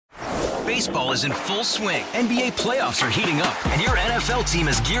Baseball is in full swing. NBA playoffs are heating up, and your NFL team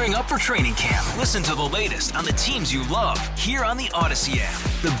is gearing up for training camp. Listen to the latest on the teams you love here on the Odyssey app.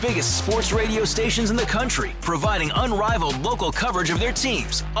 The biggest sports radio stations in the country, providing unrivaled local coverage of their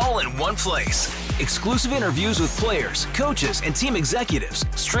teams, all in one place. Exclusive interviews with players, coaches, and team executives,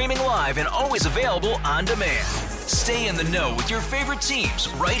 streaming live and always available on demand. Stay in the know with your favorite teams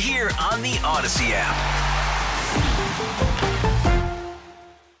right here on the Odyssey app.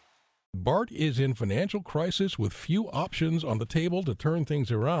 Bart is in financial crisis with few options on the table to turn things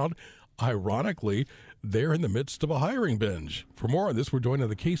around. Ironically, they're in the midst of a hiring binge. For more on this, we're joined on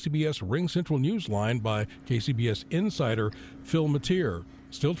the KCBS Ring Central Newsline by KCBS insider Phil Matier.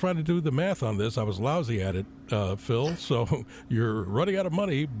 Still trying to do the math on this. I was lousy at it, Phil. So you're running out of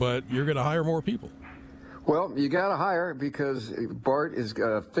money, but you're going to hire more people. Well, you got to hire because BART is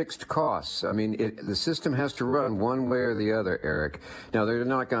fixed costs. I mean, the system has to run one way or the other, Eric. Now, they're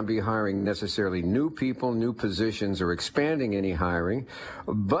not going to be hiring necessarily new people, new positions, or expanding any hiring.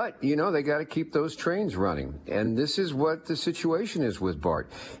 But, you know, they got to keep those trains running. And this is what the situation is with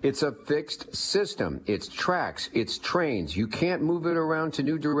BART. It's a fixed system. It's tracks. It's trains. You can't move it around to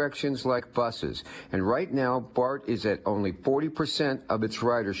new directions like buses. And right now, BART is at only 40% of its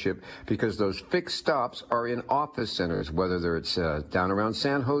ridership because those fixed stops are in office centers, whether it's down around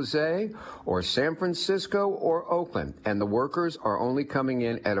San Jose or San Francisco or Oakland. And the workers are only coming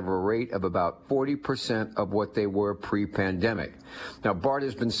in at a rate of about 40% of what they were pre-pandemic. Now, BART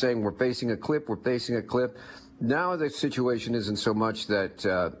has been saying we're facing a cliff. Now the situation isn't so much that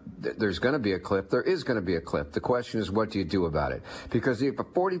there's going to be a cliff. There is going to be a cliff. The question is, what do you do about it? Because if a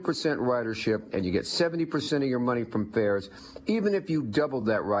 40% ridership and you get 70% of your money from fares, even if you doubled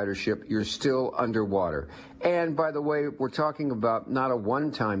that ridership, you're still underwater. And by the way, we're talking about not a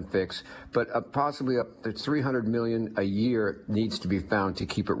one-time fix, but possibly up to $300 million a year needs to be found to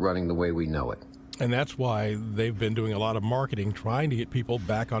keep it running the way we know it. And that's why they've been doing a lot of marketing, trying to get people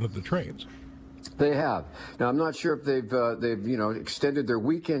back onto the trains. They have. Now, I'm not sure if they've extended their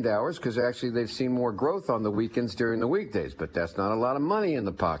weekend hours because actually they've seen more growth on the weekends during the weekdays, but that's not a lot of money in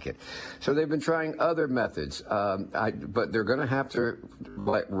the pocket. So they've been trying other methods, but they're going to have to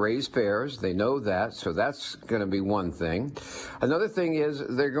raise fares. They know that, so that's going to be one thing. Another thing is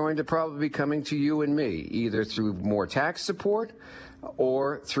they're going to probably be coming to you and me, either through more tax support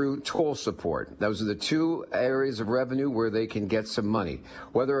or through toll support. Those are the two areas of revenue where they can get some money.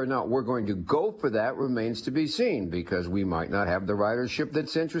 Whether or not we're going to go for that remains to be seen, because we might not have the ridership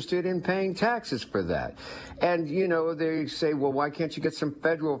that's interested in paying taxes for that. And, you know, they say, well, why can't you get some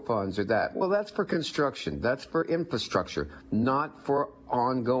federal funds or that? Well, that's for construction. That's for infrastructure, not for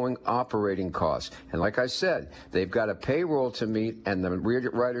ongoing operating costs. And like I said, they've got a payroll to meet, and the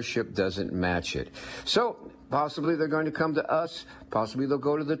ridership doesn't match it. So possibly they're going to come to us, possibly they'll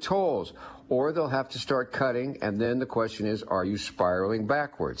go to the tolls, or they'll have to start cutting, and then the question is, are you spiraling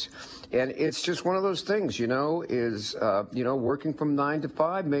backwards? And it's just one of those things, working from 9 to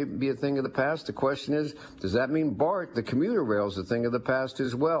 5 may be a thing of the past. The question is, does that mean BART, the commuter rail, is a thing of the past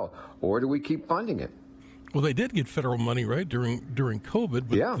as well, or do we keep funding it? Well, they did get federal money, right, during COVID,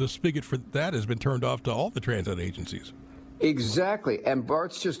 but the spigot for that has been turned off to all the transit agencies. Exactly, and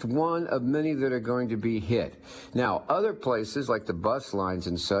BART's just one of many that are going to be hit. Now, other places like the bus lines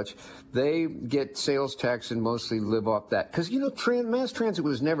and such, they get sales tax and mostly live off that. Because, mass transit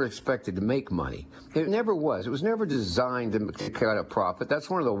was never expected to make money. It never was. It was never designed to cut a profit.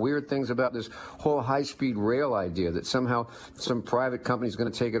 That's one of the weird things about this whole high-speed rail idea, that somehow some private company is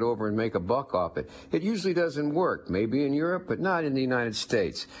going to take it over and make a buck off it. It usually doesn't work. Maybe in Europe, but not in the United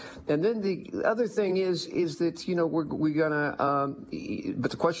States. And then the other thing is that, we're going to,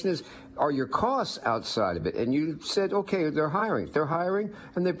 but the question is, are your costs outside of it? And you said, okay, they're hiring,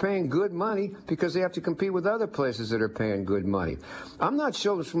 and they're paying good money because they have to compete with other places that are paying good money. I'm not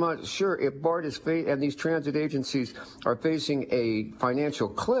sure if BART is and these transit agencies are facing a financial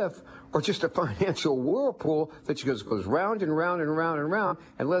cliff or just a financial whirlpool that just goes round and round and round and round.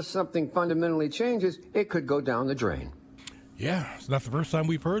 Unless something fundamentally changes, it could go down the drain. Yeah, it's not the first time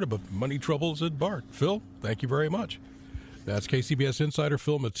we've heard about money troubles at BART. Phil, thank you very much. That's KCBS insider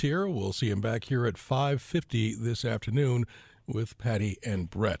Phil Matier. We'll see him back here at 5:50 this afternoon with Patty and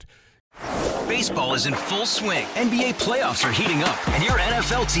Brett. Baseball is in full swing. NBA playoffs are heating up, and your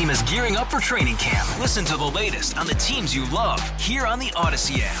NFL team is gearing up for training camp. Listen to the latest on the teams you love here on the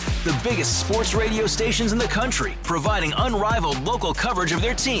Odyssey app. The biggest sports radio stations in the country, providing unrivaled local coverage of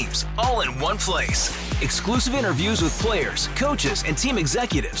their teams, all in one place. Exclusive interviews with players, coaches, and team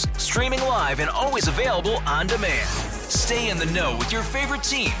executives, streaming live and always available on demand. Stay in the know with your favorite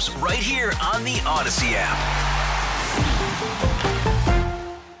teams right here on the Odyssey app.